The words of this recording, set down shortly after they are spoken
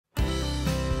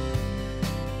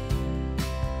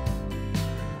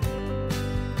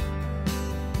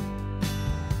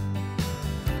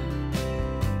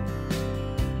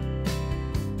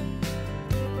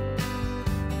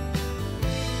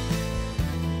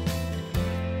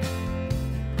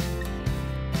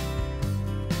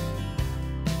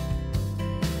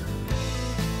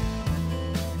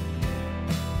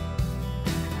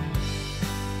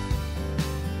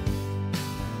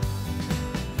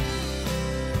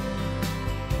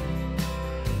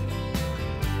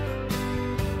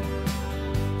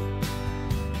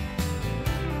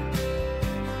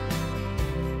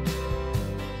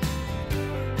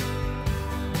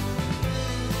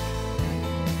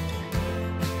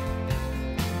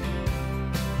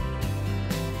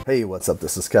Hey, what's up?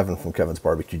 This is Kevin from Kevin's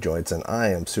Barbecue Joints, and I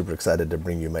am super excited to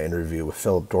bring you my interview with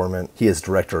Phillip Dormont. He is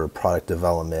Director of Product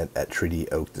Development at Treaty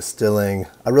Oak Distilling.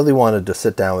 I really wanted to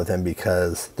sit down with him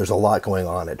because there's a lot going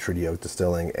on at Treaty Oak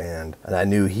Distilling, and I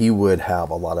knew he would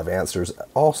have a lot of answers.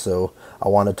 Also, I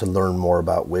wanted to learn more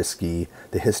about whiskey,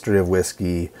 the history of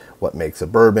whiskey, what makes a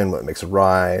bourbon, what makes a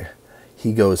rye.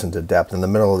 He goes into depth. In the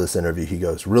middle of this interview, he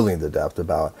goes really into depth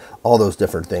about all those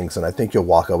different things. And I think you'll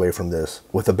walk away from this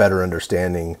with a better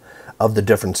understanding of the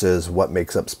differences, what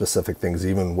makes up specific things,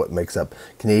 even what makes up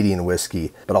Canadian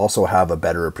whiskey, but also have a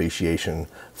better appreciation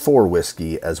for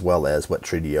whiskey as well as what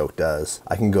Treaty Oak does.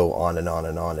 I can go on and on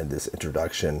and on in this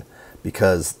introduction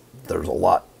because there's a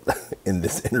lot in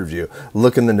this interview.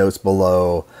 Look in the notes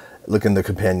below, look in the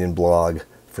companion blog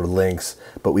for links,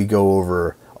 but we go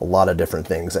over a lot of different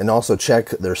things, and also check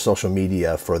their social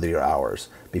media for their hours,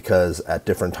 because at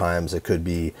different times they could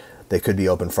be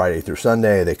open Friday through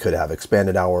Sunday, they could have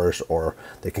expanded hours, or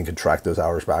they can contract those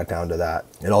hours back down to that.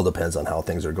 It all depends on how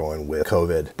things are going with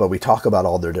COVID. But we talk about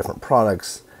all their different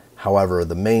products. However,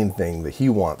 the main thing that he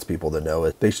wants people to know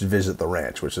is they should visit the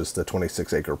ranch, which is the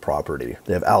 26-acre property.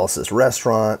 They have Alice's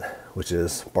Restaurant, which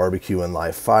is barbecue and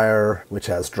live fire, which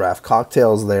has draft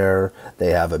cocktails there.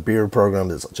 They have a beer program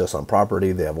that's just on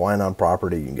property. They have wine on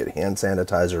property. You can get hand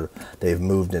sanitizer. They've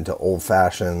moved into old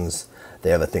fashions. They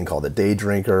have a thing called a day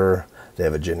drinker. They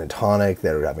have a gin and tonic.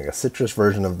 They're having a citrus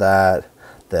version of that.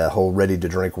 The whole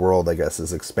ready-to-drink world, I guess,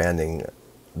 is expanding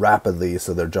rapidly,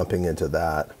 so they're jumping into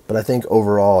that. But I think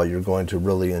overall you're going to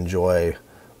really enjoy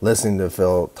listening to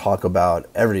Phil talk about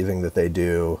everything that they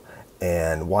do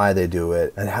and why they do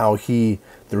it and how he,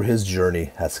 through his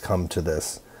journey, has come to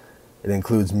this. It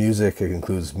includes music, it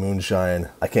includes moonshine.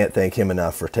 I can't thank him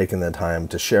enough for taking the time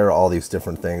to share all these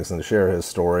different things and to share his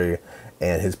story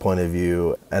and his point of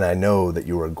view. And I know that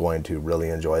you are going to really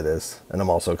enjoy this. And I'm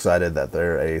also excited that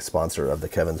they're a sponsor of the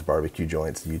Kevin's Barbecue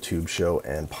Joints YouTube show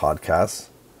and podcast.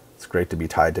 It's great to be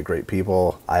tied to great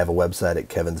people. I have a website at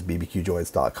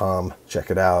kevinsbbqjoints.com. Check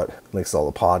it out. Links to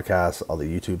all the podcasts, all the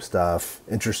YouTube stuff,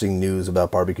 interesting news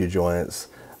about barbecue joints,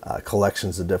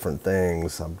 collections of different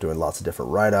things. I'm doing lots of different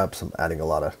write-ups. I'm adding a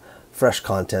lot of fresh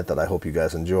content that I hope you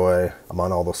guys enjoy. I'm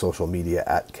on all the social media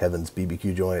at Kevin's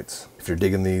BBQ Joints. If you're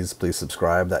digging these, please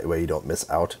subscribe. That way you don't miss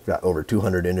out. We've got over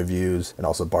 200 interviews and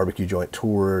also barbecue joint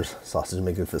tours, sausage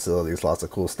making facilities, lots of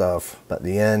cool stuff. But in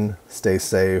the end, stay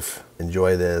safe,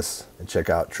 enjoy this, and check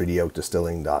out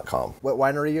treatyoakdistilling.com. What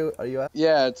winery are you at?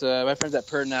 Yeah, it's my friends at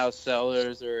Pertenhouse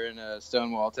Cellars. They're in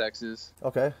Stonewall, Texas.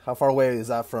 Okay. How far away is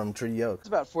that from Treaty Oak? It's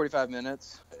about 45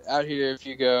 minutes. Out here, if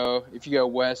you go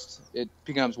west, it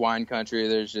becomes wine country.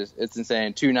 It's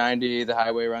insane. 290, the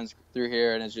highway runs through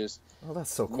here, and it's just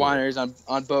that's so cool. Wineries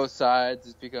on both sides.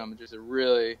 It's become just a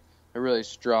really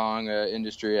strong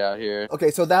industry out here.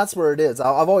 Okay, so that's where it is.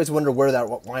 I've always wondered where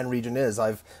that wine region is.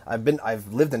 I've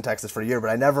lived in Texas for a year, but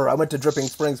I went to Dripping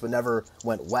Springs, but never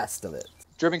went west of it.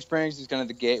 Dripping Springs is kind of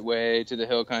the gateway to the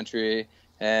hill country.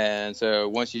 And so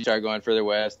once you start going further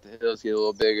west, the hills get a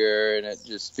little bigger, and it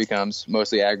just becomes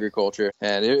mostly agriculture.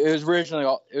 And it was originally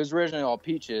all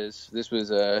peaches. This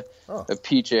was a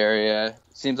peach area.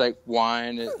 Seems like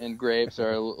wine and grapes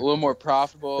are a little more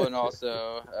profitable and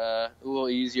also a little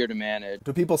easier to manage.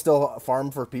 Do people still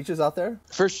farm for peaches out there?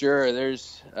 For sure.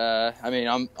 There's,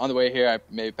 I'm on the way here. I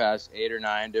maybe passed 8 or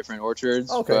 9 different orchards.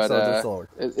 Okay, but, so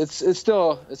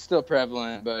it's still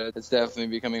prevalent, but it's definitely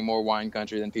becoming more wine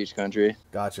country than peach country.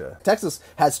 Gotcha. Texas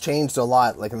has changed a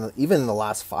lot, like even in the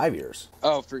last 5 years.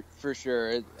 Oh, for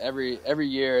sure. Every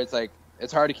year, it's like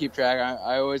it's hard to keep track.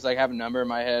 I always have a number in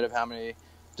my head of how many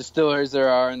distillers there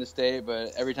are in the state, but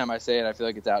every time I say it, I feel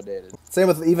like it's outdated. Same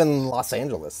with even Los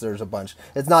Angeles. There's a bunch.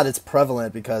 It's not as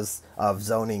prevalent because of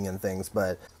zoning and things,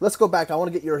 but let's go back. I want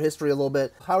to get your history a little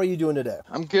bit. How are you doing today?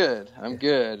 I'm good.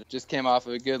 Just came off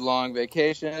of a good long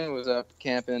vacation. Was up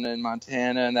camping in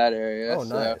Montana in that area. Oh,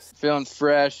 nice. So feeling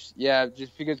fresh. Yeah,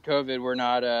 just because COVID, we're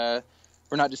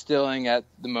not distilling at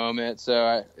the moment,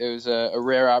 so it was a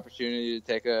rare opportunity to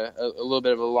take a little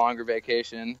bit of a longer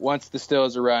vacation. Once the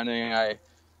stills are running,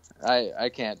 I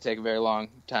can't take a very long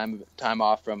time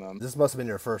off from them. This must have been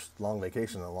your first long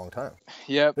vacation in a long time.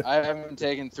 Yep, I haven't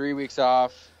taken 3 weeks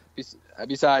off.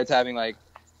 Besides having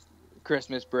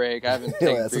Christmas break, I haven't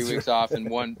taken 3 weeks off in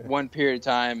one period of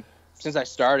time since I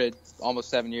started almost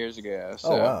 7 years ago.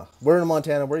 So, oh, wow. Where in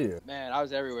Montana were you? Man, I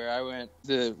was everywhere. I went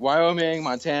to Wyoming,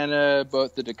 Montana,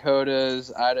 both the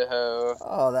Dakotas, Idaho.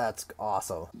 Oh, that's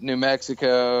awesome. New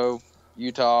Mexico,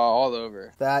 Utah, all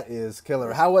over. That is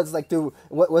killer. How was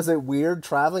what was it weird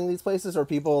traveling these places? Or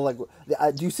people like,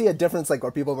 do you see a difference? Like,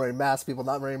 are people wearing masks, people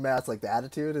not wearing masks? Like, the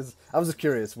attitude is. I was just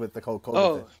curious with the whole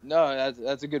COVID thing. No,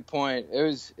 that's a good point. It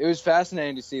was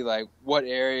fascinating to see like what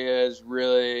areas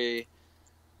really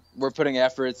were putting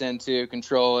efforts into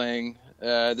controlling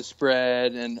the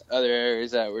spread, and other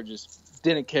areas that were just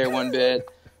didn't care one bit.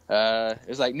 It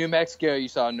was like New Mexico, you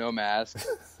saw no masks.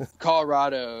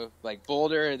 Colorado, like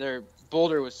Boulder,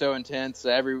 Boulder was so intense.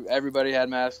 Everybody had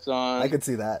masks on. I could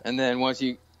see that. And then once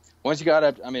you got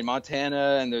up, I mean,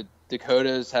 Montana and the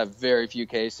Dakotas have very few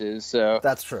cases. So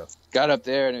that's true. Got up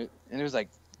there and it was like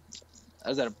I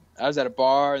was at a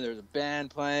bar and there was a band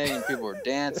playing and people were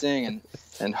dancing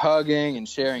and hugging and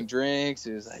sharing drinks.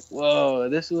 It was like, whoa,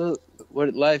 this is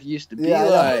what life used to be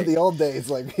like. The old days,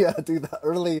 like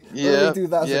early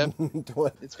 2020.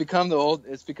 Yep. It's become the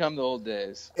old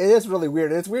days. It is really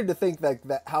weird. It's weird to think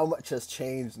that how much has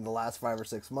changed in the last 5 or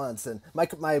 6 months. And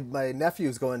my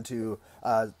nephew's going to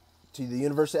the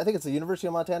university. I think it's the University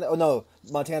of Montana. Oh no,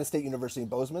 Montana State University in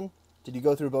Bozeman. Did you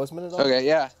go through Bozeman at all? Okay,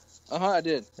 yeah. I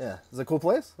did. Yeah. Is it a cool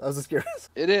place? I was just curious.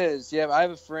 It is. Yeah, I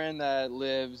have a friend that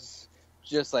lives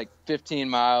just like 15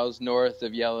 miles north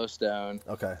of Yellowstone.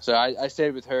 Okay. So I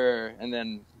stayed with her, and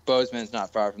then Bozeman's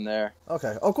not far from there.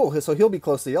 Okay. Oh, cool. So he'll be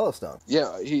close to Yellowstone.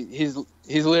 Yeah, he's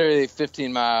literally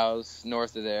 15 miles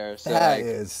north of there. So that like,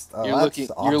 is.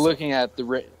 You're looking at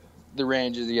the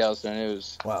ranges of Yellowstone. It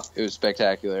was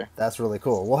spectacular. That's really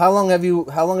cool. Well, how long have you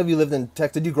lived in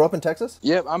Texas? Did you grow up in Texas?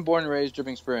 Yep, I'm born and raised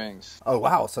Dripping Springs. Oh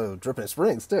wow, so Dripping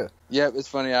Springs too. Yep, it's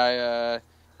funny. I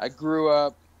grew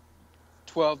up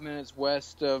 12 minutes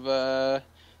west of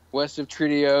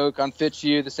Treaty Oak on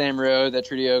Fitzhugh, the same road that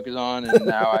Treaty Oak is on, and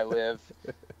now I live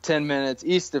 10 minutes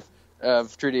east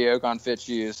of Treaty Oak on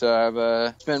Fitzhugh. So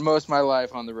I've spent most of my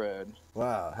life on the road.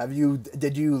 Wow.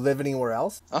 Did you live anywhere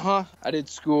else? I did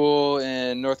school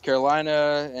in North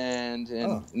Carolina, and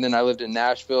then I lived in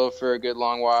Nashville for a good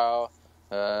long while,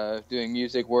 doing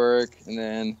music work, and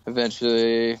then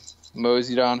eventually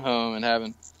moseyed on home and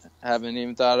haven't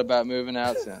even thought about moving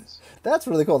out since. That's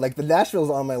really cool. Like, the Nashville's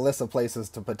on my list of places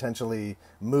to potentially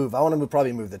move. I want to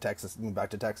probably move back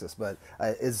to Texas, but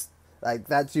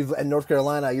in North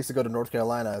Carolina. I used to go to North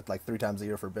Carolina like 3 times a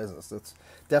year for business. It's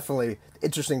definitely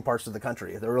interesting parts of the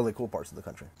country. They're really cool parts of the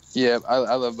country. Yeah,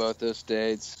 I love both those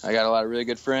states. I got a lot of really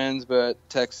good friends, but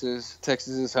Texas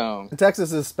is home. And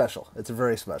Texas is special. It's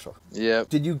very special. Yep.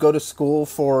 Did you go to school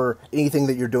for anything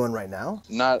that you're doing right now?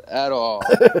 Not at all.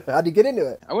 How'd you get into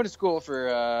it? I went to school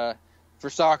for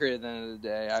soccer at the end of the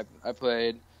day. I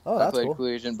played cool.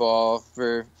 collegiate ball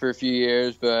for a few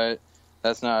years, but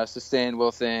that's not a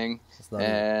sustainable thing.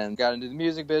 And got into the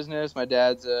music business. My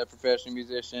dad's a professional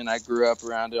musician. I grew up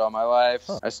around it all my life.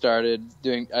 Huh. I started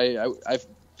doing. I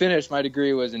finished my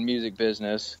degree was in music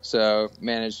business, so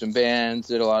managed some bands,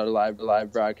 did a lot of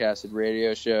live broadcasted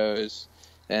radio shows,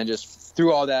 and just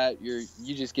through all that, you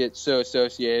just get so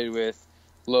associated with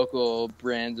local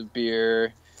brands of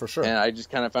beer. For sure. And I just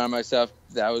kind of found myself.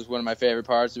 That was one of my favorite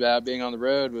parts about being on the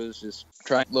road, was just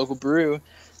trying local brew,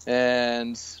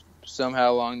 and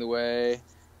somehow along the way,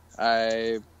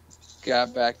 I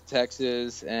got back to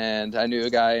Texas, and I knew a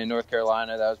guy in North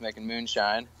Carolina that was making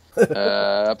moonshine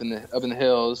up in the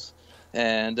hills,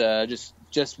 and just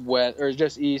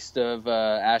east of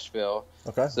Asheville.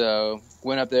 Okay. So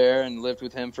went up there and lived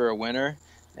with him for a winter,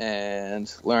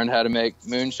 and learned how to make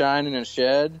moonshine in a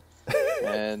shed.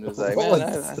 And it was like,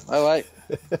 I like.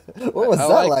 What was that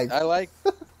like? I like.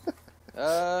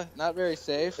 Not very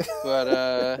safe,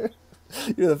 but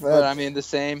you're the fan. But I mean, the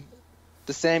same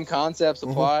concepts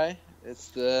apply. Mm-hmm.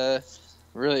 It's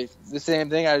really the same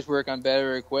thing. I just work on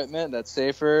better equipment that's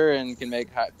safer and can make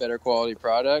better quality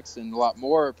products and a lot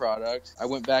more products. I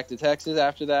went back to Texas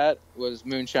after that, was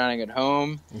moonshining at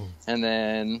home, and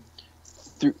then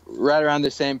right around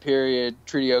the same period,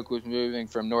 Treaty Oak was moving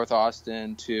from North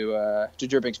Austin to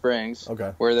Dripping Springs,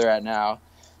 where they're at now.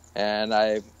 And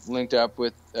I linked up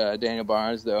with Daniel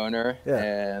Barnes, the owner,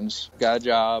 and got a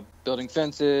job building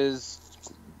fences,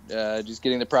 just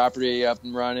getting the property up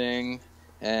and running,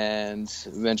 and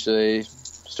eventually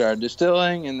started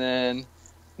distilling. And then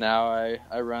now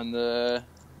I run the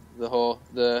whole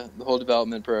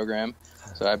development program.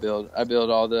 So I build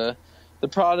all the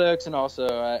products, and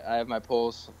also I have my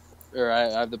pulse, or I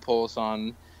have the pulse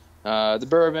on the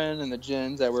bourbon and the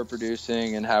gins that we're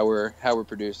producing and how we're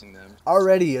producing them.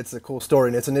 Already, it's a cool story,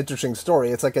 and it's an interesting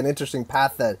story. It's like an interesting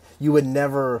path that you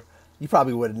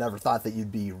probably would have never thought that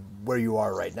you'd be where you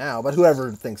are right now. But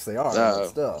whoever thinks they are,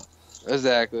 still.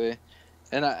 Exactly,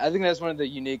 and I think that's one of the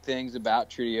unique things about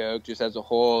Treaty Oak, just as a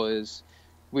whole, is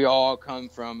we all come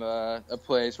from a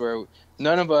place where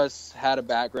none of us had a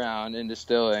background in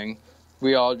distilling.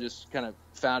 We all just kind of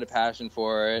found a passion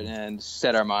for it and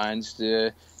set our minds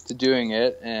to doing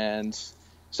it. And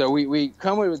so we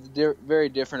come with a very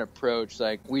different approach.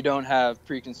 Like, we don't have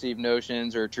preconceived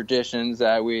notions or traditions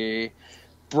that we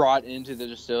brought into the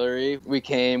distillery. We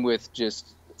came with just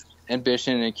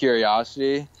ambition and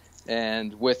curiosity.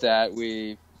 And with that,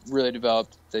 we really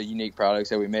developed the unique products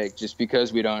that we make, just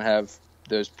because we don't have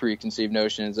those preconceived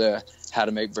notions of how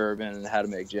to make bourbon and how to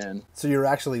make gin. So you're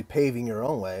actually paving your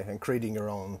own way and creating your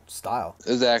own style.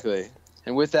 Exactly.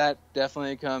 And with that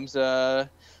definitely comes a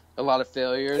lot of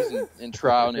failures and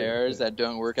trial and errors that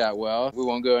don't work out well. We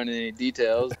won't go into any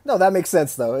details. No, that makes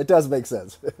sense, though. It does make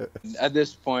sense. At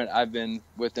this point, I've been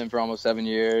with them for almost 7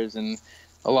 years, and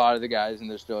a lot of the guys in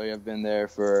the distillery have been there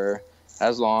for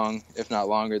as long, if not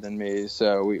longer, than me.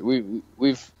 So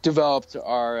we've developed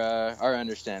our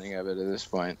understanding of it at this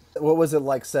point. What was it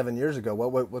like 7 years ago?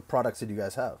 What products did you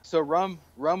guys have? So rum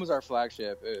was our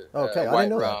flagship. Okay, I white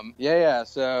didn't know rum. That. Yeah.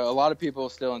 So a lot of people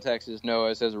still in Texas know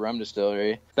us as a rum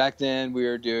distillery. Back then, we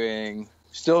were doing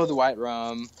still the white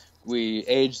rum. We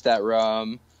aged that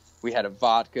rum. We had a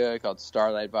vodka called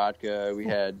Starlight Vodka. We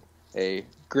had a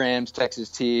Graham's Texas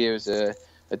Tea. It was a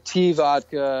tea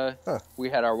vodka. Huh. We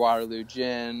had our Waterloo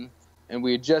gin, and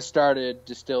we had just started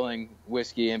distilling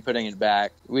whiskey and putting it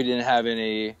back. We didn't have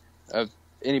any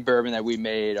bourbon that we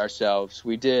made ourselves.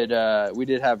 We did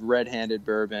have red-handed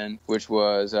bourbon, which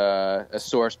was a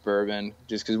sourced bourbon,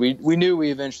 just because we knew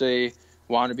we eventually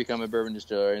wanted to become a bourbon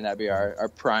distillery, and that'd be our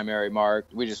primary mark.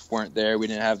 We just weren't there. We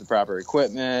didn't have the proper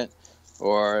equipment,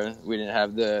 or we didn't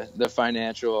have the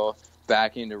financial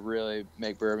backing to really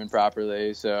make bourbon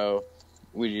properly. So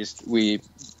we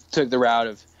took the route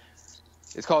of,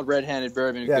 it's called red-handed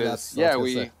bourbon because we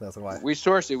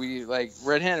sourced it. We like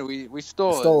red-handed. We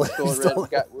stole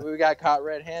it. We got caught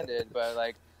red-handed, but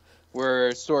like, we're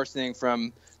sourcing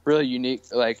from really unique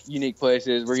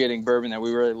places. We're getting bourbon that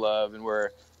we really love, and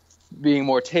we're being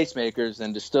more tastemakers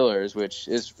than distillers, which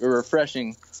is a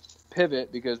refreshing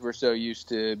pivot because we're so used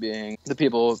to being the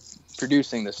people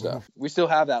producing this stuff. We still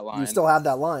have that line. You still have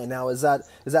that line. Now, is that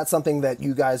something that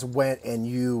you guys went and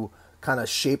you kind of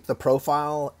shaped the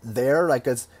profile there? Like,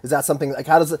 is that something, like,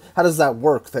 how does that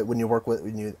work, that when you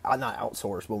not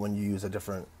outsource, but when you use a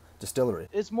different distillery?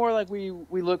 It's more like we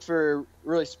look for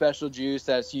really special juice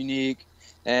that's unique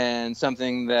and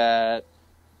something that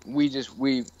we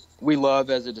love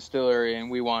as a distillery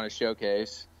and we want to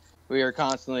showcase. We are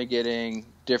constantly getting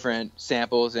different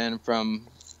samples in from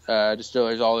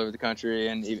distilleries all over the country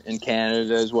and in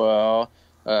Canada as well.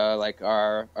 Like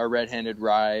our red-handed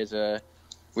rye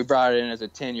we brought it in as a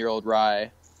 10-year-old rye,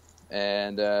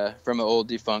 and from an old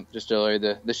defunct distillery,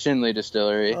 the Schenley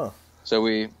distillery. Oh. So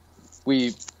we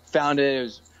found it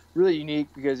was really unique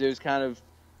because it was kind of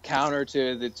counter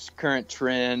to the current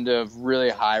trend of really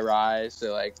high rye.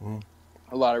 So like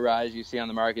a lot of ryes you see on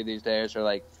the market these days are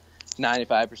like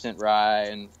 95% rye,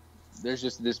 and there's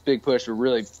just this big push for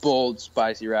really bold,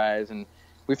 spicy ryes. And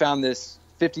we found this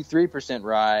 53%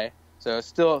 rye, so it's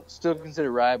still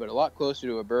considered rye, but a lot closer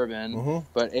to a bourbon,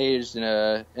 but aged in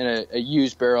a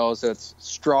used barrel, so it's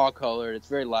straw colored. It's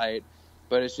very light,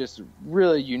 but it's just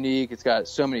really unique. It's got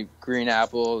so many green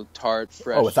apple, tart,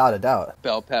 fresh, without a doubt,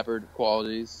 bell peppered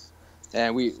qualities,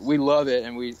 and we love it.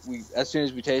 And we as soon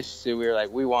as we tasted it, we were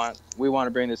like, we want to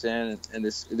bring this in, and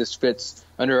this fits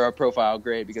under our profile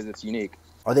great because it's unique.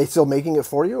 Are they still making it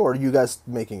for you, or are you guys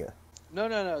making it?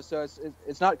 No. So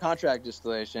it's not contract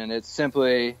distillation. It's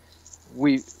simply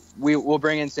we'll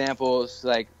bring in samples,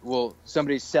 like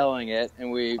somebody's selling it,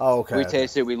 and we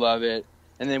taste it, we love it,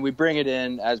 and then we bring it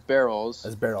in as barrels.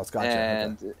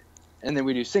 Gotcha. And then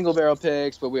we do single barrel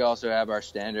picks, but we also have our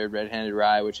standard red-handed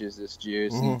rye, which is this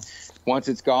juice. And once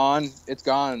it's gone, it's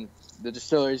gone. The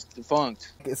distillery's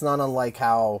defunct. It's not unlike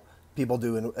how people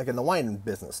do in the wine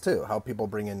business too. How people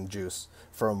bring in juice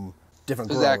from different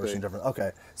growers and different.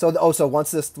 Okay, so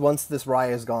once this rye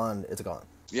is gone, it's gone.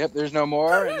 Yep, there's no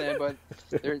more, but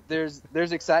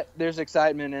there's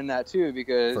excitement in that too,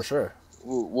 because for sure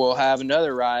we'll have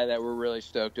another rye that we're really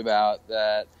stoked about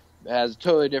that has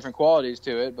totally different qualities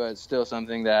to it, but still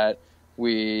something that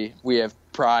we have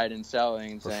pride in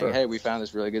selling and saying, hey, we found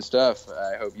this really good stuff.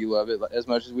 I hope you love it as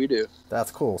much as we do.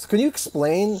 That's cool. So can you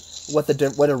explain what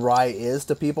a rye is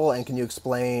to people, and can you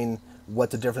explain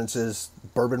what the difference is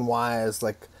bourbon-wise,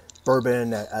 like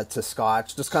bourbon to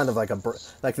Scotch? Just kind of like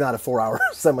not a 4-hour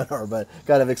seminar, but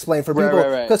kind of explain for people.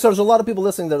 Right. Because there's a lot of people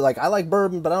listening that are like, I like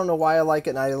bourbon, but I don't know why I like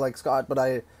it, and I like Scotch,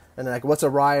 and like, what's a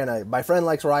rye? And my friend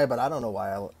likes rye, but I don't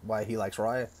know why he likes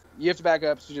rye. You have to back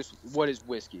up to just what is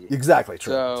whiskey. Exactly.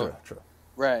 True.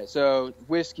 Right. So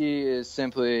whiskey is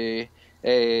simply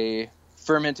a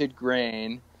fermented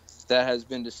grain that has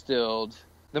been distilled.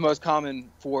 The most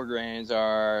common four grains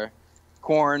are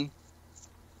corn,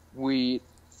 wheat,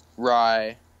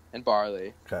 rye, and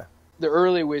barley. Okay. The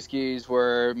early whiskeys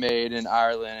were made in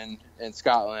Ireland and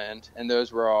Scotland, and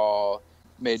those were all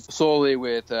made solely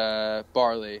with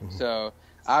barley. Mm-hmm. So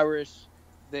Irish,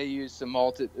 they use some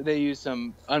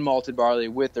unmalted barley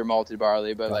with their malted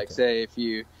barley. But Gotcha. like, say if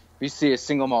you see a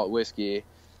single malt whiskey,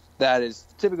 that is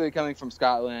typically coming from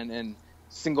Scotland and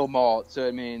single malt, so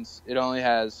it means it only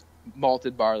has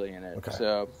malted barley in it. Okay.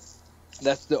 So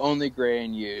that's the only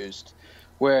grain used.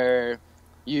 Where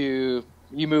you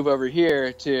move over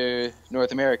here to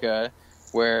North America,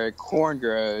 where corn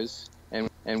grows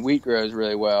and wheat grows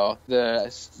really well. The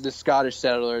Scottish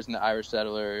settlers and the Irish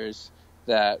settlers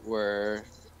that were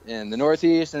in the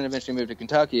Northeast and eventually moved to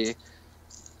Kentucky,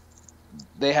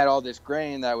 they had all this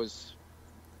grain that was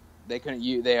they couldn't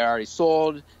use. They already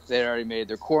sold. They had already made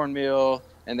their cornmeal,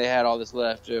 and they had all this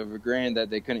leftover grain that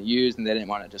they couldn't use, and they didn't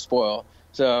want it to spoil.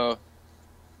 So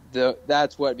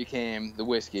that's what became the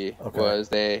whiskey. Okay. Was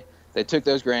they took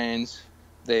those grains,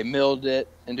 they milled it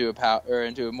into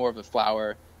into more of a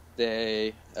flour.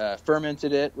 They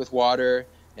fermented it with water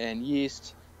and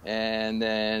yeast, and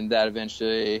then that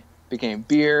eventually became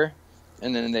beer,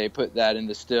 and then they put that in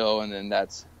the still, and then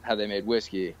that's how they made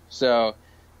whiskey. So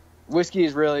whiskey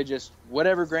is really just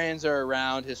whatever grains are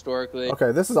around historically.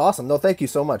 Okay, this is awesome. No, thank you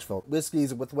so much, Phil.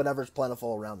 Whiskeys with whatever's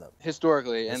plentiful around them.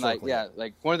 Historically, and like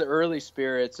one of the early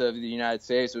spirits of the United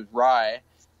States was rye,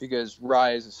 because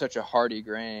rye is such a hardy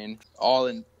grain. All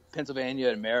in Pennsylvania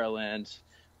and Maryland,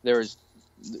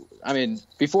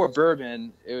 before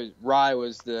bourbon, rye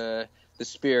was the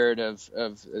spirit of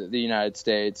the United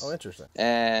States. Oh, interesting.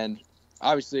 And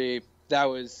obviously that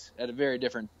was at a very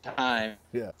different time.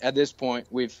 Yeah. At this point,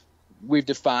 we've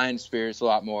defined spirits a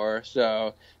lot more.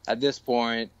 So at this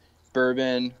point,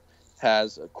 bourbon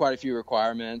has quite a few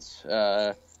requirements.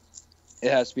 It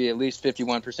has to be at least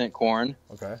 51% corn.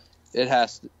 Okay. It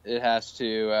has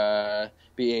to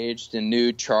be aged in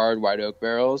new charred white oak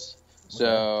barrels. Okay.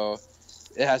 So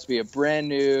it has to be a brand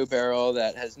new barrel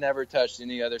that has never touched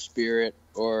any other spirit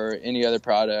or any other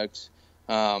product.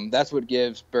 That's what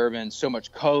gives bourbon so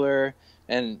much color,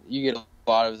 and you get a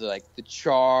lot of the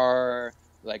char,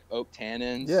 like oak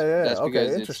tannins. Yeah. That's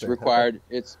because it's required.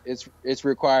 Okay. It's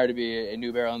required to be a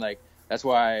new barrel, and that's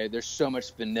why there's so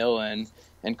much vanilla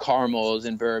and caramels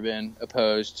in bourbon,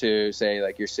 opposed to say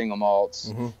your single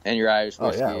malts and your Irish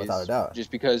whiskeys. Oh yeah, without a doubt.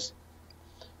 Just because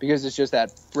it's just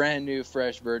that brand new,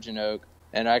 fresh virgin oak,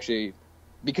 and actually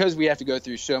because we have to go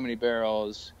through so many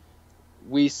barrels,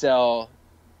 we sell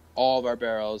all of our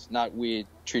barrels. Not we,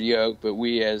 Treaty Oak, but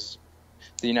we as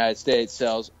the United States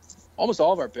sells almost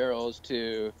all of our barrels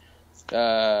to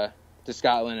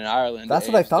Scotland and Ireland. That's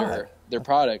what I thought. Their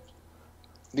product,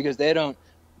 because they don't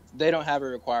have a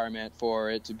requirement for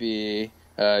it to be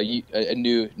a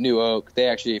new oak. They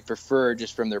actually prefer,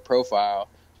 just from their profile,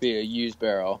 to be a used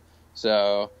barrel.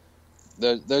 So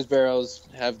those barrels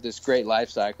have this great life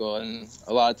cycle, and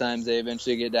a lot of times they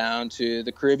eventually get down to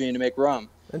the Caribbean to make rum.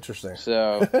 Interesting.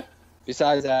 So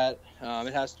besides that,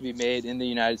 it has to be made in the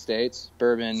United States.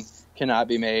 Bourbon cannot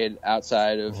be made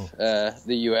outside of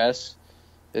the U.S.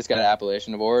 It's got an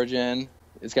appellation of origin.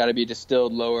 It's got to be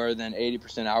distilled lower than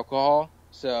 80% alcohol.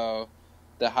 So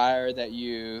the higher that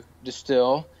you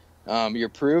distill, your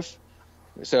proof.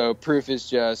 So proof is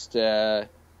just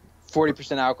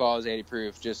 40% alcohol is 80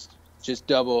 proof. Just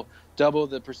double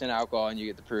the percent alcohol and you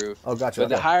get the proof. Oh, gotcha. But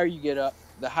the higher you get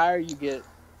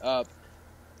up,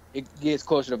 it gets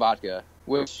closer to vodka,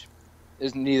 which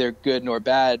is neither good nor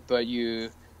bad. But the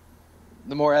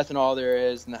more ethanol there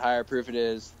is and the higher proof it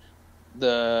is,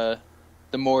 the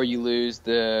more you lose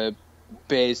the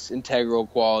base integral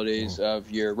qualities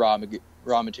of your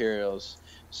raw materials.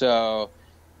 So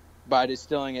by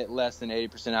distilling it less than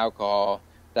 80% alcohol,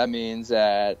 that means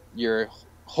that you're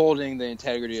holding the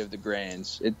integrity of the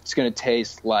grains. It's going to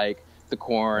taste like the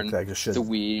corn, the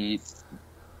wheat,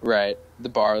 right, the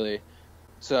barley.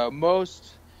 So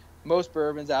most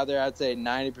bourbons out there, I'd say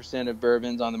 90% of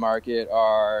bourbons on the market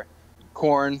are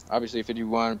corn, obviously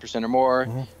 51% or more,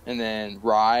 and then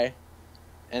rye,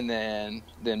 and then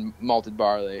malted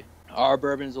barley. Our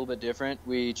bourbon is a little bit different.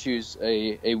 We choose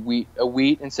a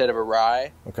wheat instead of a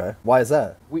rye. Okay. Why is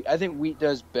that? I think wheat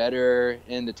does better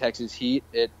in the Texas heat.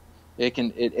 It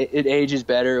ages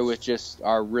better with just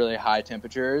our really high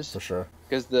temperatures. For sure.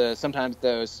 Because sometimes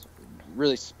those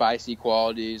really spicy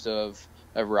qualities of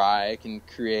rye can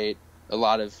create a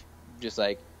lot of just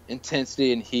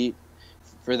intensity and heat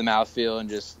for the mouthfeel and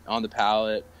just on the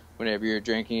palate. whenever you're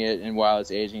drinking it and while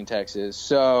it's aging in Texas.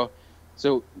 So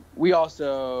we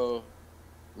also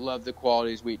love the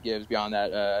qualities wheat gives beyond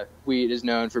that. Wheat is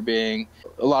known for being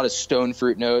a lot of stone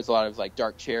fruit notes, a lot of like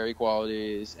dark cherry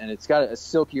qualities, and it's got a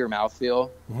silkier mouthfeel,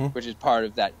 which is part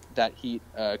of that heat,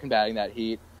 combating that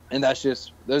heat. And those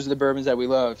are the bourbons that we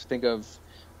love. Think of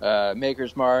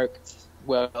Maker's Mark,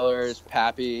 Weller's,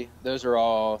 Pappy. Those are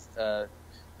all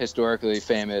historically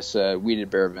famous wheated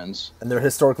bourbons, and they're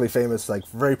historically famous, like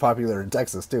very popular in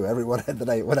Texas too. Everyone when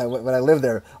I lived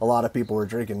there, a lot of people were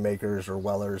drinking Makers or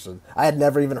Wellers, and I had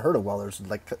never even heard of Wellers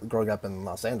like growing up in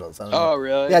Los Angeles. I don't know.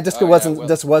 Really? Yeah, just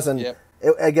wasn't. Yep.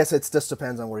 I guess it just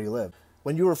depends on where you live.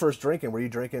 When you were first drinking, were you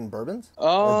drinking bourbons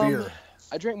or beer?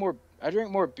 I drink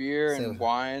more beer and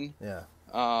wine. Yeah.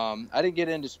 I didn't get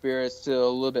into spirits till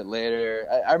a little bit later.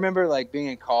 I remember like being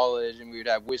in college and we would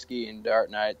have whiskey and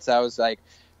dart nights. I was like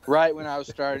right when I was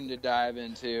starting to dive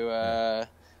into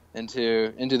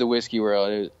the whiskey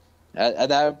world. At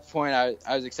that point,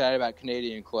 I was excited about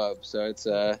Canadian Club. So it's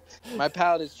my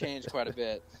palate has changed quite a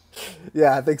bit.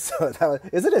 Yeah, I think so.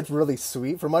 Isn't it really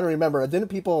sweet? From what I remember, didn't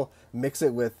people mix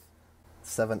it with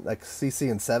CC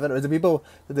and 7? Or is it people?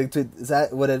 Is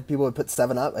that what people would put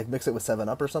 7 Up? Like mix it with 7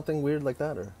 Up or something weird like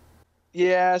that, or?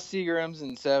 Yeah, Seagram's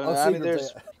and 7. Oh, I mean,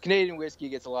 Canadian whiskey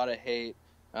gets a lot of hate.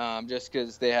 Just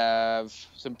because they have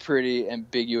some pretty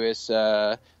ambiguous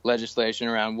legislation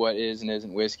around what is and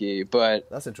isn't whiskey. But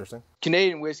that's interesting.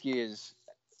 Canadian whiskey is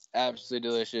absolutely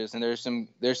delicious, and there's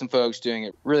some folks doing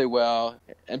it really well,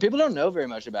 and people don't know very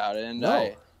much about it. And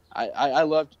no. I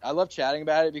love chatting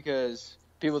about it because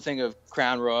people think of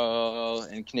Crown Royal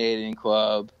and Canadian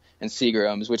Club and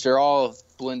Seagram's, which are all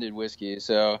blended whiskeys.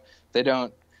 So they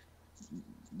don't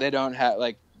have,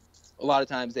 like, a lot of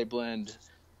times they blend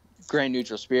grain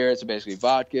neutral spirits, so basically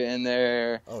vodka in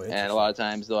there, and a lot of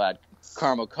times they'll add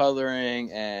caramel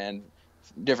coloring and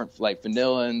different like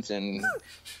vanillins and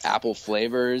apple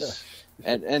flavors,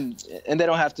 and they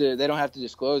don't have to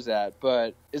disclose that.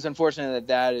 But it's unfortunate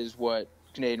that is what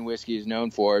Canadian whiskey is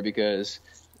known for, because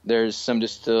there's some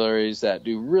distilleries that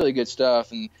do really good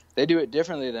stuff, and they do it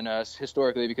differently than us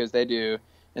historically, because they do,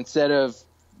 instead of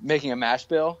making a mash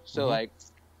bill, so like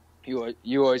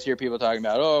you always hear people talking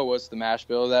about, oh, what's the mash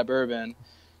bill of that bourbon?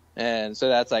 And so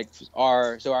that's like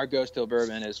our Ghost Hill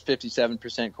bourbon is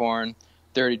 57% corn,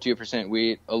 32%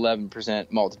 wheat,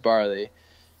 11% malted barley.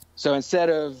 So instead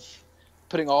of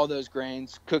putting all those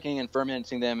grains, cooking and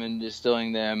fermenting them and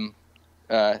distilling them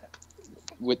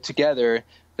together,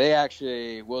 they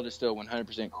actually will distill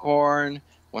 100% corn,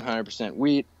 100%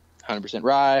 wheat, 100%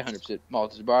 rye, 100%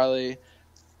 malted barley,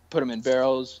 put them in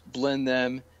barrels, blend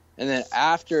them, and then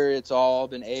after it's all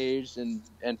been aged and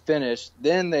finished,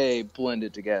 then they blend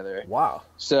it together. Wow.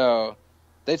 So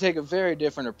they take a very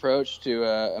different approach to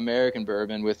American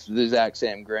bourbon with the exact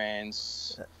same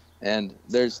grains. And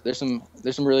there's some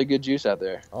really good juice out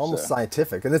there. Almost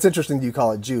scientific. And it's interesting you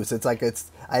call it juice. It's like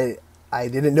I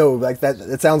didn't know like that.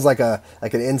 It sounds like an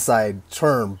inside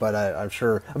term, but I'm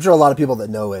sure a lot of people that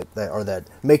know it that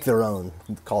make their own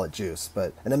call it juice.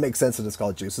 And it makes sense that it's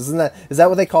called juice. Is that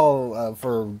what they call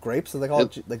for grapes? Do they call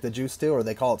it like the juice too, or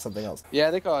they call it something else?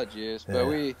 Yeah, they call it juice, but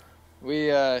we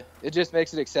it just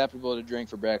makes it acceptable to drink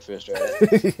for breakfast, right?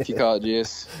 If you call it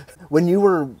juice. When you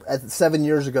were 7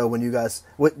 years ago, when you guys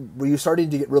were you starting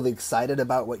to get really excited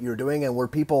about what you were doing, and were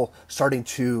people starting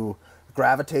to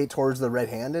gravitate towards the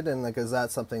red-handed, and like, is that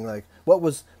something like,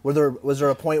 was there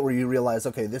a point where you realized,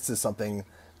 okay, this is something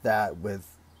that with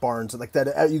Barnes, like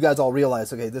that you guys all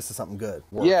realized, okay, this is something good?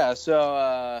 Yeah,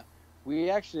 so we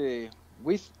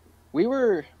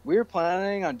were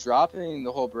planning on dropping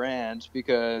the whole brand,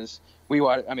 because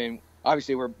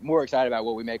obviously we're more excited about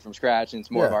what we make from scratch, and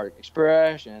it's more of our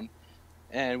expression,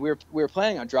 and we were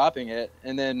planning on dropping it,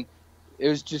 and then it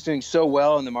was just doing so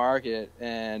well in the market,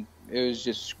 and it was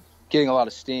just getting a lot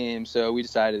of steam, so we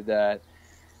decided that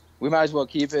we might as well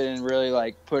keep it and really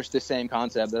like push the same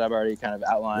concept that I've already kind of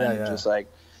outlined. Yeah. Just like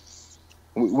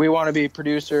we want to be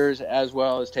producers as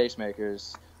well as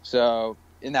tastemakers. So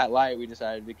in that light, we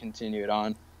decided to continue it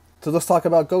on. So let's talk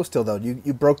about Ghost Hill though.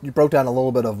 You broke down a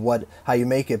little bit of how you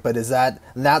make it, but that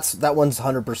one's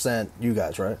 100% you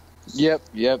guys, right?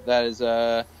 Yep. That is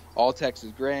all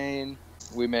Texas grain.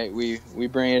 We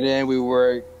bring it in. We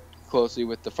work closely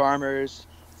with the farmers.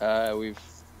 We've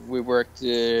worked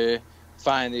to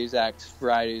find the exact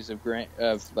varieties of grain,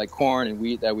 of like corn and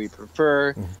wheat that we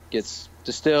prefer. Gets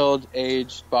distilled,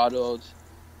 aged, bottled,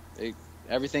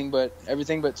 everything but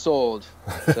sold.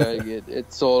 So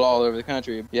it's sold all over the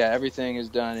country. Yeah, everything is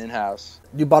done in house.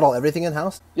 You bottle everything in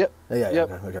house? Yep. Yeah.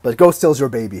 Okay. But Ghost Hill's your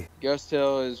baby. Ghost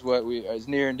Hill is what is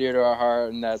near and dear to our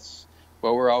heart, and that's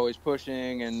but we're always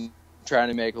pushing and trying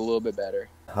to make a little bit better.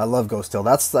 I love Ghost Hill.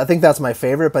 I think that's my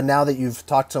favorite. But now that you've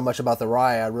talked so much about the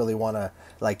rye, I really want to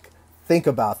like think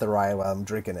about the rye while I'm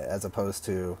drinking it, as opposed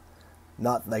to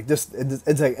not like just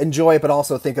it's like enjoy it, but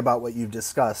also think about what you've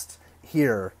discussed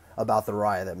here about the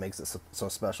rye that makes it so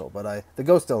special. But the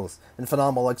Ghost Hill is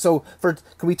phenomenal. Like, so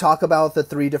can we talk about the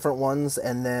 3 different ones,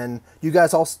 and then you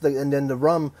guys also, and then the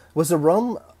rum, was the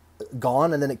rum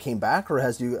gone and then it came back, or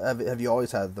have you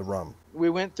always had the rum? We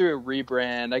went through a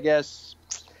rebrand, I guess,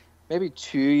 maybe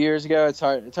 2 years ago. It's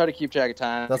hard to keep track of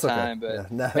time. That's okay. But yeah,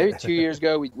 no. Maybe 2 years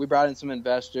ago, we brought in some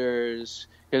investors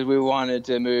because we wanted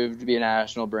to move to be a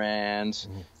national brand.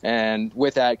 Mm-hmm. And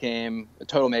with that came a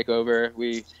total makeover.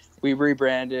 We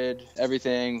rebranded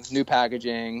everything, new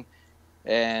packaging.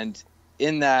 And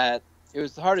in that, it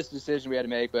was the hardest decision we had to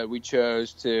make, but we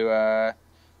chose to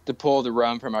pull the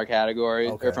rum from our category,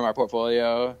 or from our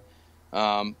portfolio,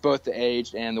 both the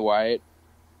aged and the white,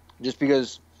 just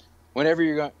because whenever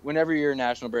you're a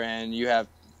national brand, you have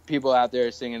people out there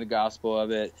singing the gospel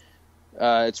of it.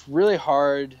 It's really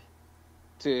hard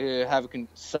to have a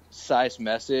concise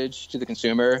message to the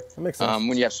consumer. That makes sense.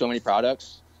 When you have so many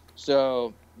products.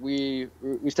 So we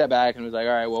stepped back and was like,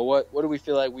 all right, well, what do we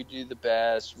feel like we do the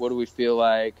best? What do we feel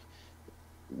like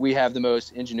we have the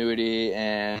most ingenuity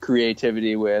and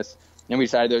creativity with? And we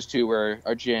decided those 2 were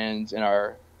our gins and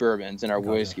our bourbons and our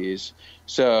whiskeys.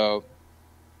 So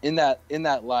in that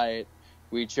light,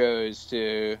 we chose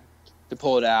to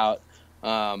pull it out.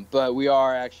 But we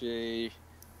are actually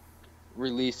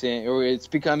releasing, or it's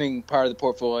becoming part of the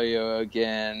portfolio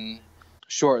again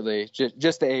shortly.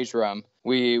 Just the aged rum.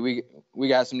 We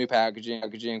got some new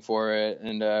packaging for it,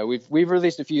 and we've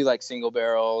released a few like single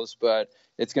barrels, but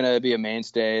it's gonna be a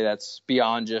mainstay that's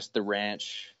beyond just the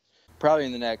ranch. Probably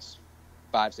in the next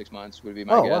 5-6 months would be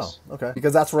my guess. Wow. Okay.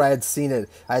 Because that's where I had seen it.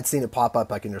 I had seen it pop up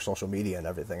like in your social media and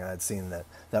everything. I had seen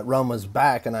that rum was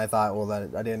back, and I thought, well,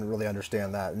 that I didn't really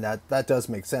understand that, and that does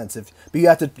make sense. But you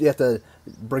have to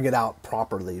bring it out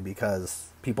properly because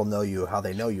people know you how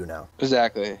they know you now.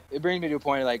 Exactly. It brings me to a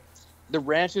point like the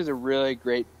ranch is a really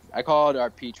great. I call it our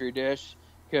petri dish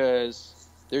because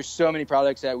there's so many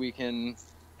products that we can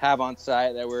have on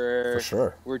site that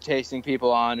we're tasting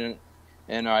people on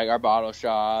and our bottle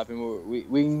shop, and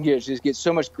we can get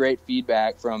so much great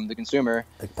feedback from the consumer,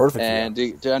 like perfect, and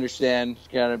to understand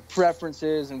kind of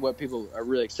preferences and what people are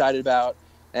really excited about,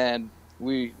 and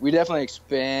we definitely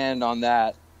expand on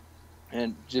that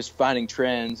and just finding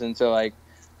trends. And so like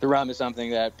the rum is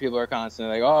something that people are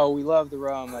constantly like, oh, we love the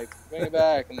rum, like bring it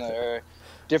back, and there are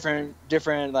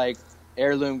different like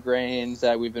heirloom grains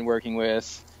that we've been working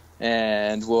with,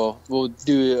 and we'll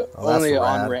do only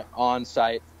on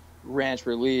site ranch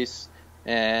release,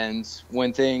 and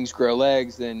when things grow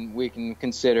legs, then we can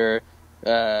consider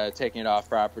taking it off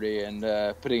property and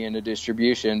putting it into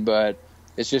distribution. But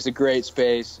it's just a great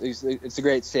space. It's a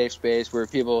great safe space where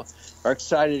people are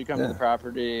excited to come to the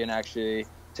property and actually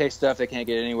taste stuff they can't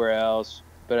get anywhere else,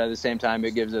 but at the same time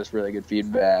it gives us really good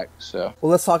feedback. So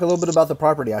well, let's talk a little bit about the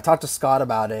property. I talked to Scott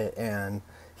about it, and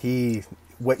he's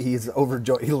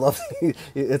overjoyed. He loves it.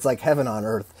 It's like heaven on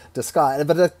earth to Scott.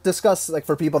 But discuss, like,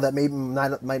 for people that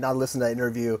might not listen to that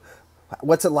interview,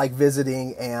 what's it like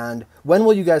visiting, and when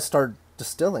will you guys start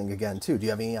distilling again too? Do you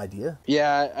have any idea?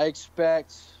 Yeah, I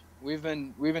expect we've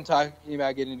been talking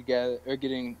about getting together or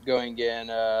getting going again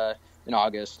in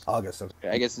August. Okay.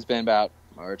 I guess it's been about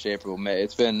March, April, May.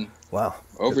 It's been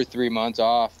over 3 months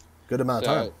off. Good amount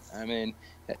of time. I mean,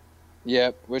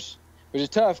 yeah, which is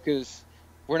tough because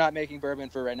we're not making bourbon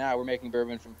for right now. We're making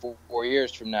bourbon from 4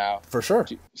 years from now. For sure.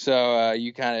 So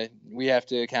we have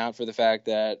to account for the fact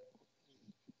that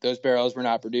those barrels we're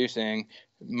not producing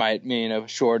might mean a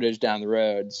shortage down the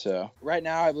road. So right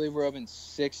now, I believe we're open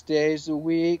 6 days a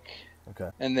week. Okay.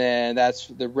 And then that's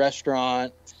the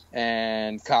restaurant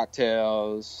and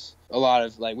cocktails. A lot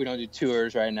of, like, we don't do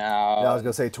tours right now. Yeah, I was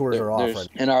gonna say tours are off. Right?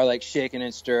 And our, like, shaken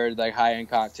and stirred, like, high-end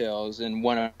cocktails in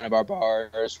one of our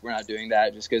bars, we're not doing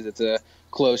that just because it's a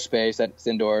closed space that's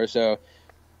indoors. So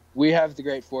we have the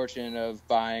great fortune of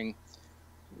buying.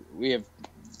 We have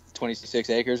 26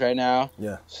 acres right now.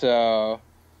 Yeah. So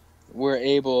we're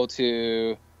able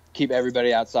to keep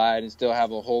everybody outside and still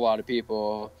have a whole lot of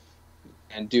people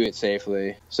and do it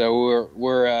safely. So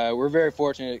we're very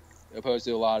fortunate, opposed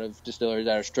to a lot of distillers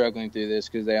that are struggling through this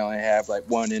because they only have like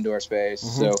one indoor space.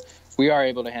 Mm-hmm. So we are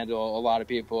able to handle a lot of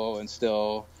people and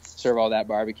still serve all that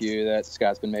barbecue that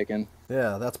Scott's been making.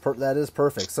 Yeah, that is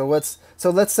perfect. So let's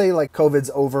say like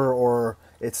COVID's over, or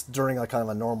it's during like kind of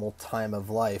a normal time of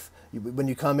life. When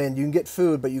you come in, you can get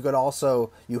food, but you could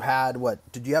also, you had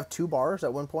did you have 2 bars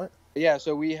at one point? Yeah,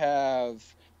 so we have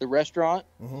the restaurant,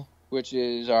 mm-hmm. which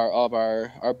is all of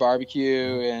our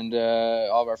barbecue and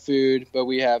all of our food. But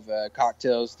we have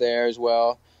cocktails there as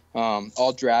well,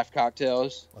 all draft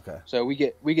cocktails. Okay. So we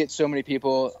get so many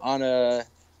people on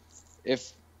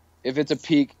if it's a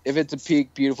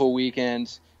peak beautiful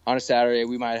weekend on a Saturday,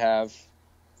 we might have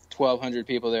 1,200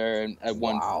 people there at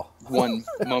Wow. one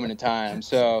moment in time.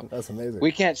 So that's amazing.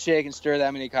 We can't shake and stir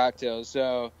that many cocktails.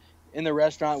 So in the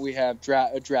restaurant, we have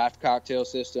a draft cocktail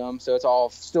system. So it's all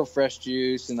still fresh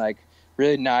juice and like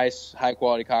really nice, high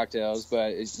quality cocktails.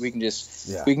 But we can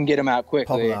get them out quickly.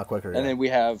 Pump them out quicker. And then we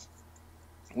have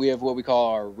what we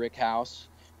call our rick house,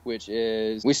 which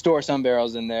is we store some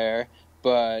barrels in there,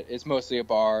 but it's mostly a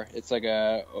bar. It's like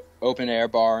a open air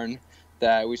barn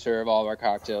that we serve all of our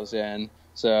cocktails in.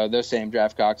 So those same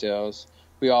draft cocktails.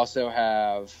 We also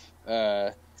have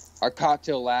our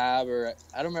cocktail lab, or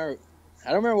I don't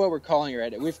remember what we're calling it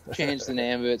right now. We've changed the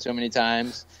name of it so many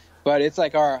times, but it's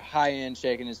like our high-end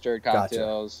shaken and stirred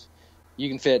cocktails. Gotcha. You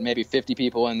can fit maybe 50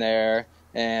 people in there,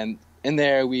 and in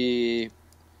there we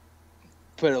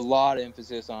put a lot of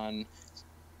emphasis on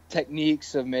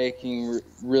techniques of making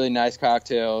really nice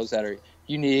cocktails that are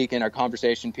unique in our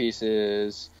conversation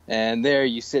pieces. And there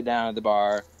you sit down at the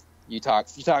bar, you talk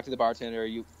to the bartender,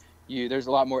 there's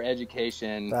a lot more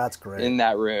education That's great. in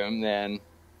that room than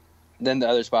the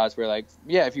other spots where, like,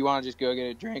 yeah, if you want to just go get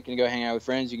a drink and go hang out with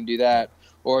friends, you can do that.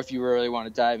 Or if you really want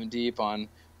to dive in deep on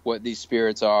what these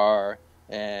spirits are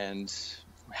and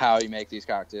how you make these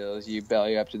cocktails, you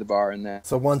belly up to the bar and then.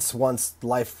 So once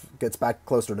life gets back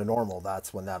closer to normal,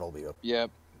 that's when that'll be open.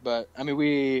 Yep. But I mean,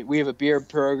 we have a beer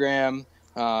program.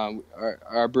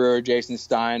 Our brewer Jason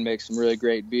Stein makes some really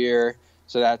great beer,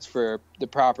 so that's for the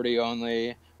property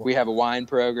only. We have a wine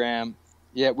program.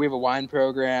 Yeah, we have a wine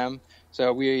program.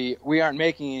 So we aren't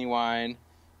making any wine,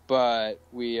 but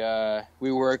we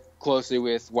work closely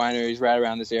with wineries right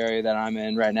around this area that I'm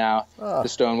in right now, the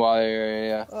Stonewall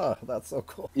area. Oh, that's so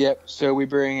cool. Yep. So we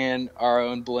bring in our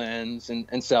own blends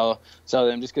and sell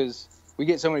them, just because we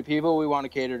get so many people. We want to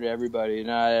cater to everybody.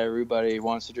 Not everybody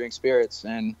wants to drink spirits,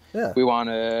 and we want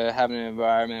to have an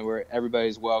environment where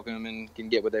everybody's welcome and can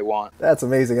get what they want. That's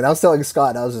amazing. And I was telling Scott,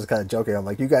 and I was just kind of joking. I'm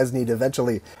like, you guys need to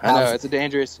eventually have... I know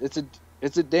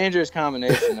it's a dangerous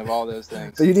combination of all those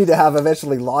things. So you need to have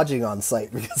eventually lodging on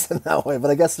site, because in that way.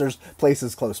 But I guess there's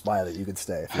places close by that you could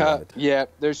stay if you wanted. Yeah,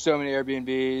 there's so many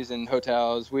Airbnbs and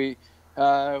hotels. We've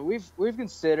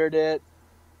considered it.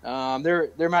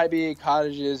 There might be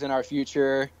cottages in our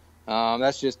future.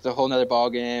 That's just a whole nother ball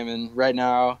game. And right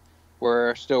now,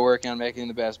 we're still working on making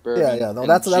the best bourbon. Yeah. No,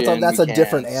 that's a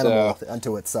different animal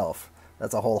unto itself.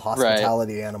 That's a whole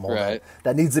hospitality animal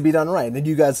that needs to be done right. And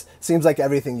you guys, seems like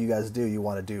everything you guys do, you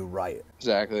want to do right.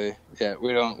 Exactly. Yeah,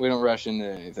 we don't rush into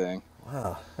anything.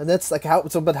 Wow. And that's like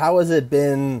but how has it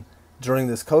been during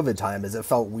this COVID time? Has it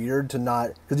felt weird to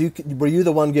not, because were you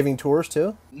the one giving tours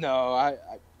too? No,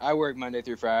 I work Monday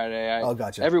through Friday.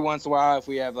 Gotcha. Every once in a while, if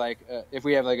we have like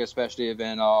a specialty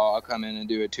event, I'll come in and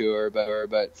do a tour.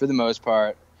 But for the most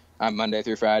part, I'm Monday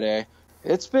through Friday.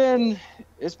 It's been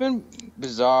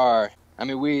bizarre. I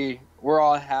mean, we're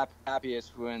all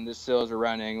happiest when the stills are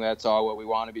running. That's all what we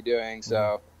want to be doing.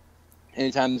 So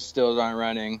anytime the stills aren't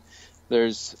running,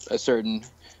 there's a certain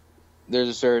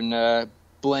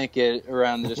blanket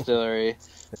around the distillery.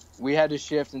 We had to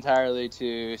shift entirely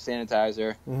to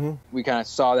sanitizer. Mm-hmm. We kind of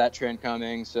saw that trend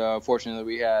coming. So fortunately,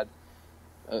 we had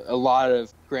a lot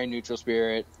of grain neutral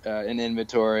spirit in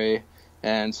inventory,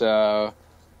 and so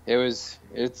it was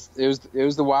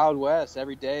the Wild West.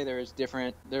 Every day there was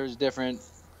different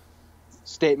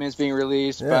statements being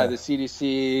released by the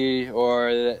CDC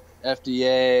or the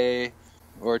FDA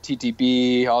or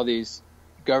TTB, all these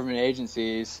government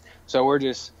agencies. So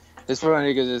it's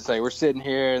funny because it's like we're sitting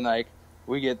here and like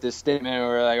we get this statement and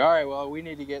we're like, all right, well, we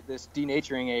need to get this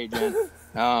denaturing agent.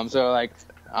 So like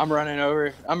I'm running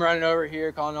over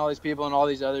here, calling all these people, and all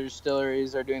these other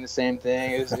distilleries are doing the same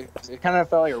thing. It kind of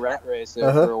felt like a rat race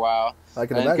there for a while. I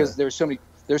can imagine, because there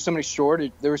were so many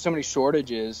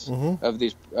shortages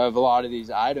of a lot of these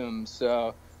items.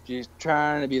 So just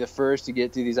trying to be the first to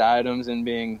get to these items and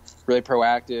being really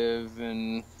proactive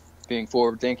and being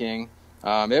forward thinking.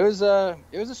 It was a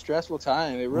stressful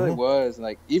time. It really was.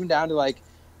 Like even down to like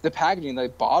the packaging,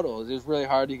 like bottles. It was really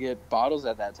hard to get bottles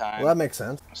at that time. Well, that makes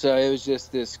sense. So it was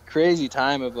just this crazy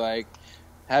time of like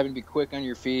having to be quick on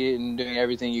your feet and doing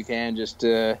everything you can just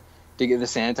to get the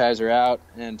sanitizer out.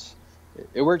 And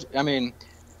it worked. I mean,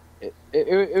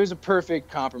 it was a perfect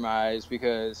compromise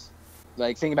because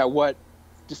like thinking about what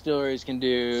distilleries can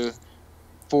do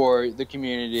for the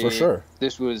community. For sure.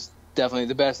 This was definitely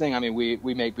the best thing. I mean,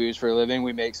 we make booze for a living.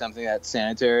 We make something that's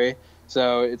sanitary.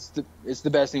 So it's the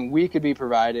best thing we could be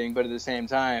providing, but at the same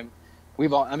time, we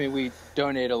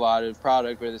donate a lot of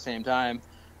product, but at the same time,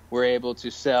 we're able to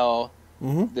sell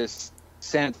this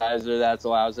sanitizer that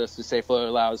allows us to stay afloat,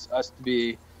 allows us to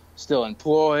be still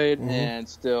employed and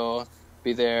still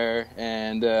be there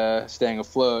and staying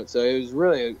afloat. So it was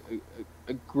really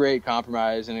a great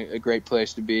compromise and a great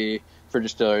place to be for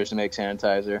distillers to make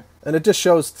sanitizer. And it just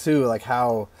shows too, like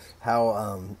how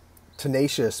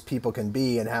tenacious people can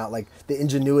be, and how like the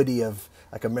ingenuity of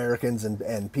like Americans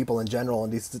and people in general,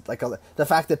 and these like the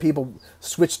fact that people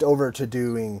switched over to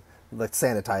doing like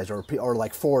sanitizer, or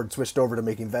like Ford switched over to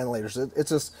making ventilators.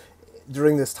 It's just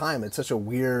during this time, it's such a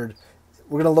weird.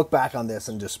 We're gonna look back on this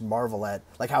and just marvel at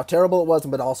like how terrible it was,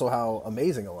 but also how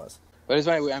amazing it was. But it's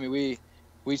funny. I mean,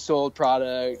 we sold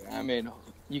product. I mean,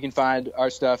 you can find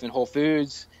our stuff in Whole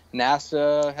Foods.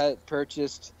 NASA had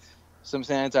purchased some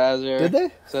sanitizer. Did they?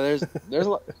 So there's a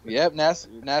lot. Yep,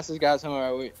 NASA's got some of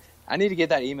our. I need to get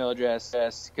that email address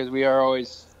because we are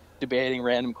always debating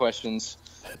random questions.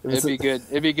 It'd be good.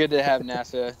 It'd be good to have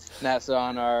NASA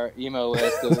on our email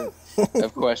list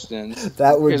of questions.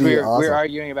 That would be awesome. We're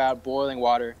arguing about boiling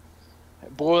water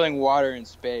in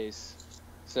space.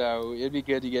 So it'd be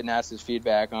good to get NASA's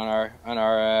feedback on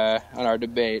our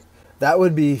debate. That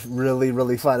would be really,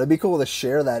 really fun. It'd be cool to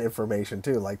share that information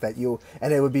too, like that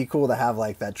and it would be cool to have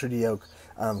like that Treaty Oak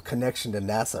connection to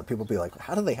NASA. People be like,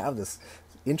 how do they have this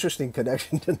interesting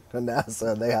connection to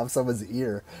NASA? And they have someone's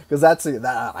ear, because I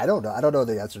don't know. I don't know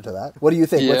the answer to that. What do you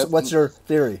think? Yep. What's your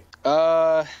theory?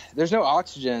 There's no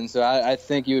oxygen, so I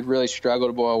think you would really struggle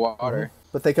to boil water.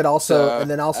 But they could also,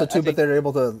 but they're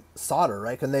able to solder,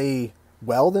 right? Can they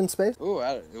weld in space? Ooh,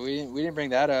 we didn't bring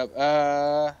that up.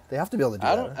 They have to be able to do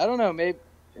that. I don't know.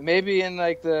 Maybe in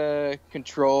like the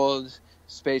controlled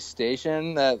space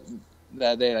station that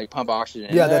they like pump oxygen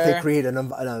in that there. They create you don't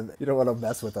want to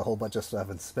mess with a whole bunch of stuff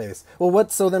in space. Well,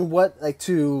 like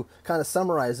to kind of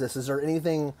summarize this, is there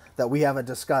anything that we haven't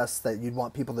discussed that you'd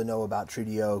want people to know about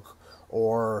Treaty Oak?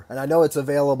 And I know it's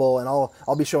available, and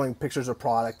I'll be showing pictures of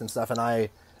product and stuff, and I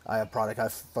have product, I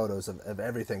have photos of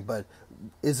everything, but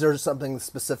is there something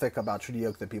specific about Treaty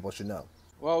Oak that people should know?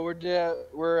 Well,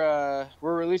 we're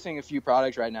releasing a few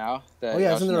products right now that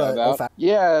you should know about.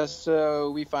 Yeah,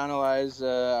 so we finalized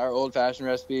our old-fashioned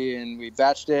recipe, and we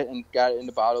batched it and got it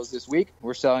into bottles this week.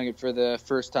 We're selling it for the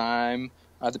first time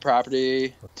at the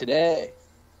property today.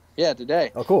 Yeah,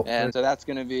 today. Oh, cool. And so that's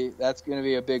gonna be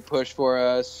a big push for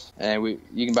us, and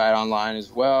you can buy it online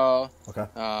as well. Okay.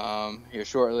 Here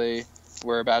shortly.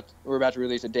 We're about to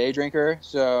release a day drinker,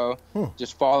 so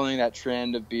just following that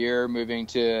trend of beer moving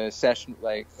to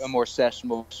a more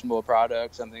sessionable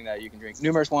product, something that you can drink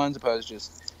numerous ones, opposed to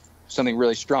just something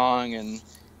really strong and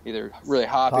either really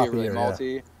hoppy or really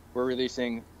malty. Yeah. We're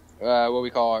releasing what we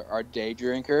call our day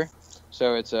drinker.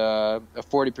 So it's a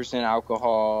 40%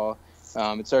 alcohol.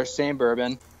 It's our same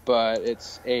bourbon, but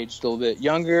it's aged a little bit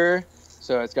younger,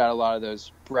 so it's got a lot of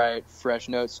those bright, fresh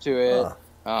notes to it.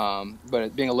 But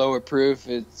it being a lower proof,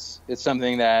 it's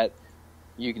something that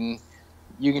you can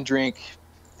drink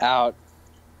out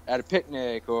at a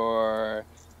picnic or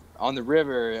on the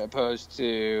river, opposed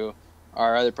to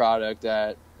our other product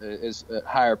that is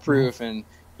higher proof, and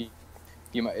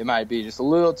it might be just a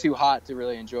little too hot to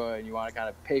really enjoy, and you want to kind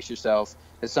of pace yourself.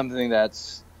 It's something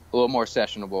that's a little more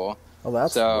sessionable. Oh,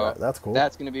 that's cool.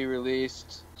 That's going to be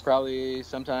released probably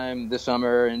sometime this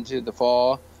summer into the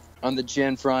fall. On the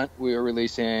gin front, we are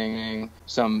releasing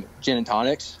some gin and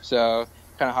tonics. So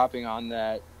kind of hopping on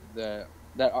that, the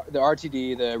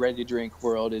RTD, the ready-to-drink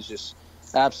world is just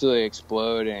absolutely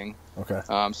exploding. Okay.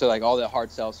 So like all the hard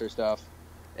seltzer stuff.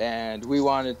 And we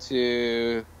wanted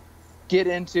to get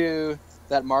into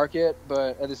that market,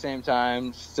 but at the same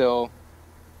time still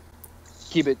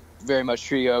keep it very much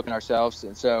Treaty Oak and ourselves.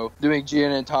 And so doing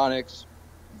gin and tonics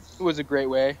was a great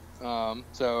way.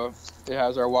 So it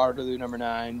has our Waterloo No.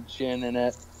 9 gin in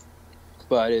it,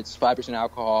 but it's 5%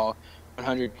 alcohol,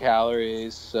 100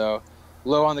 calories, so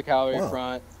low on the calorie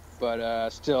front, but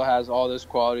still has all those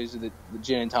qualities of the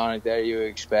gin and tonic that you would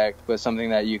expect, but something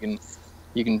that you can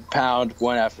pound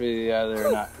one after the other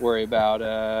and not worry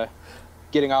about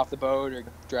getting off the boat or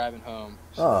driving home.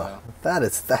 So,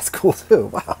 that's cool too.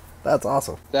 Wow, that's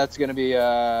awesome. That's going to be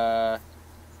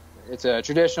it's a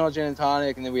traditional gin and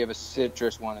tonic, and then we have a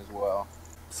citrus one as well.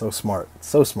 So smart.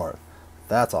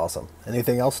 That's awesome.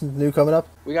 Anything else new coming up?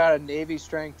 We got a Navy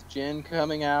Strength gin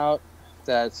coming out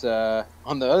that's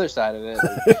on the other side of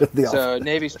it. So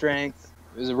Navy Strength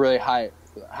is a really high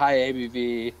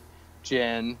ABV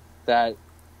gin that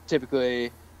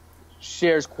typically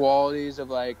shares qualities of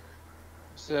like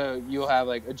So you'll have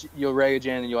like you'll reg a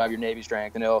gin, and you'll have your Navy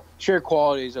strength, and it'll share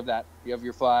qualities of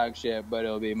your flagship, but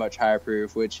it'll be much higher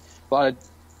proof, which a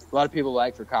lot of people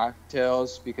like for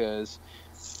cocktails because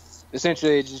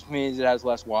essentially it just means it has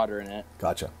less water in it.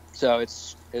 Gotcha. So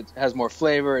it has more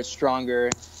flavor, it's stronger,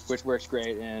 which works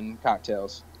great in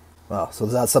cocktails. Wow. So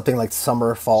is that something like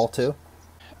summer, fall too?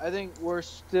 I think we're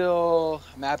still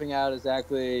mapping out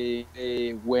exactly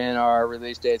when our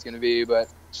release date's going to be, but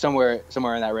somewhere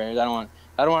in that range. I don't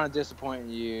want to disappoint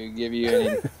you, give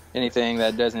you anything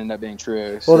that doesn't end up being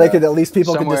true. Well, so they could at least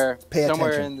people can just pay attention.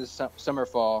 Somewhere in the summer,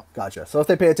 fall. Gotcha. So if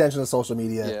they pay attention to social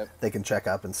media, they can check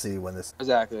up and see when this.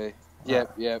 Exactly.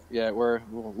 Yep.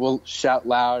 We'll shout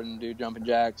loud and do jumping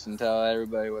jacks and tell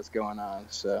everybody what's going on.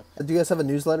 So. Do you guys have a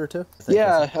newsletter too?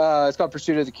 Yeah, it's called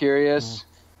Pursuit of the Curious.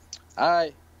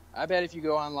 I bet if you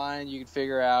go online, you can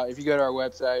figure out, if you go to our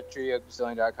website,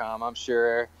 treatyoakdistilling.com, I'm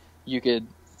sure you could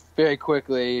very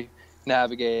quickly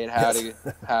navigate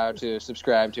how to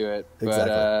subscribe to it.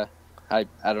 Exactly. But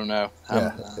I don't know.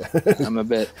 I'm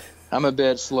a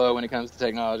bit slow when it comes to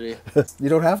technology. You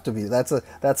don't have to be. That's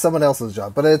someone else's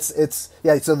job. But it's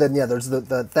so then there's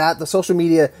the social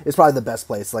media is probably the best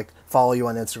place. Like follow you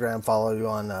on Instagram, follow you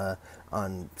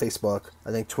on Facebook,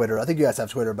 I think Twitter. I think you guys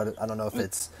have Twitter, but I don't know if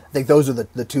it's. I think those are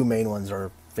the two main ones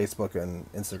are Facebook and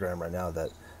Instagram right now that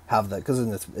have that because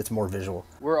it's more visual.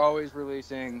 We're always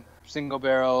releasing single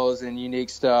barrels and unique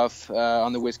stuff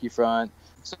on the whiskey front.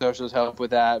 Socials help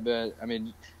with that, but I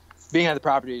mean, being at the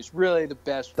property is really the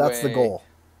best way. That's the goal.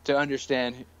 To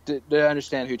understand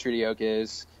who Treaty Oak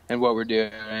is and what we're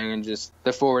doing, and just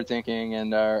the forward thinking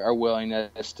and our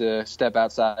willingness to step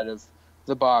outside of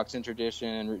the box and tradition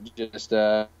and just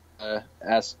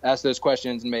ask those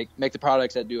questions and make the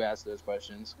products that do ask those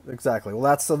questions. Exactly. Well,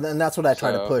 that's what I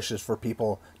try to push is for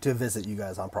people to visit you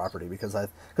guys on property because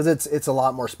it's a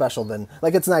lot more special than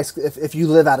like it's nice if you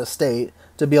live out of state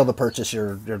to be able to purchase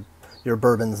your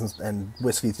bourbons and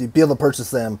whiskeys, to be able to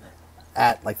purchase them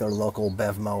at like their local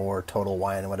Bevmo or Total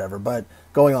Wine or whatever. But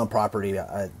going on property,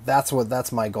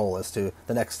 that's my goal is to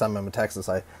the next time I'm in Texas,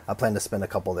 I plan to spend a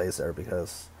couple of days there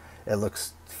because it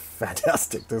looks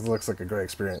fantastic. This looks like a great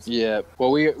experience. Yeah.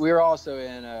 Well, we're also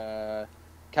in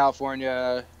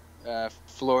California.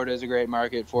 Florida is a great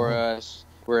market for us.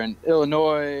 We're in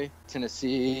Illinois,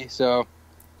 Tennessee. So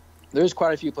there's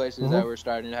quite a few places that we're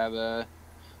starting to have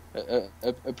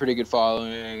a pretty good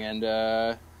following and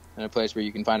a place where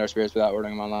you can find our spirits without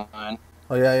ordering them online.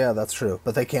 Oh, yeah, that's true.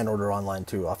 But they can order online,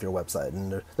 too, off your website.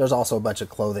 And there's also a bunch of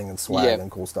clothing and swag and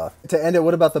cool stuff. To end it,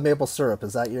 what about the maple syrup?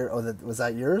 Is that was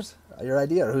that yours? Your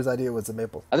idea? Or whose idea was the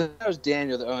maple? I think that was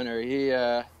Daniel, the owner. He,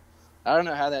 I don't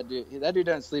know how that dude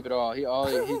doesn't sleep at all.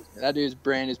 That dude's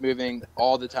brain is moving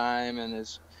all the time. And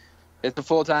it's a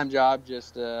full-time job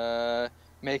just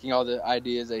making all the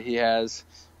ideas that he has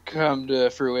come to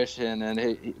fruition.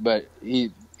 And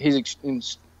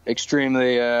he's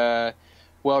extremely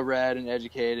well-read and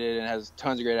educated and has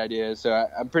tons of great ideas. So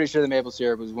I'm pretty sure the maple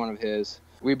syrup was one of his.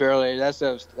 We barrel aged. That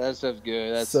stuff's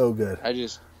good. That's so good.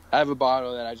 I have a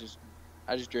bottle that I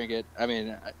just drink it. I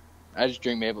mean, I just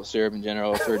drink maple syrup in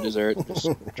general for dessert. Just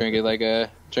drink it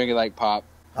like pop.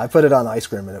 I put it on ice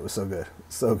cream and it was so good.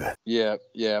 So good. Yeah,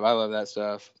 I love that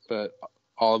stuff. But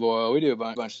olive oil, we do a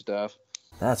bunch of stuff.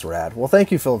 That's rad. Well,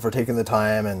 thank you, Phillip, for taking the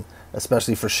time and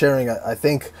especially for sharing. I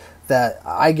think that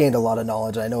I gained a lot of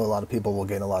knowledge. I know a lot of people will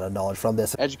gain a lot of knowledge from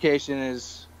this. Education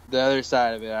is the other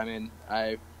side of it. I mean,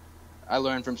 I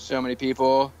learned from so many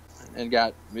people and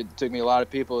it took me a lot of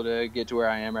people to get to where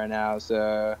I am right now.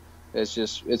 So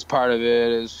it's part of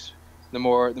it is the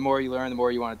more you learn, the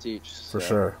more you want to teach. For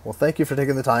sure. Well, thank you for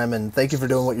taking the time and thank you for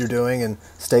doing what you're doing and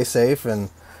stay safe.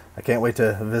 And I can't wait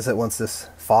to visit once this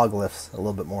fog lifts a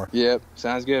little bit more. Yep,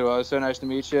 sounds good. Well, it was so nice to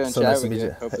meet you and chat with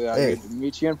you. Hopefully I'll get to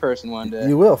meet you in person one day.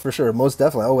 You will, for sure. Most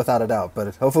definitely. Oh, without a doubt.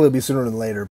 But hopefully it'll be sooner than later.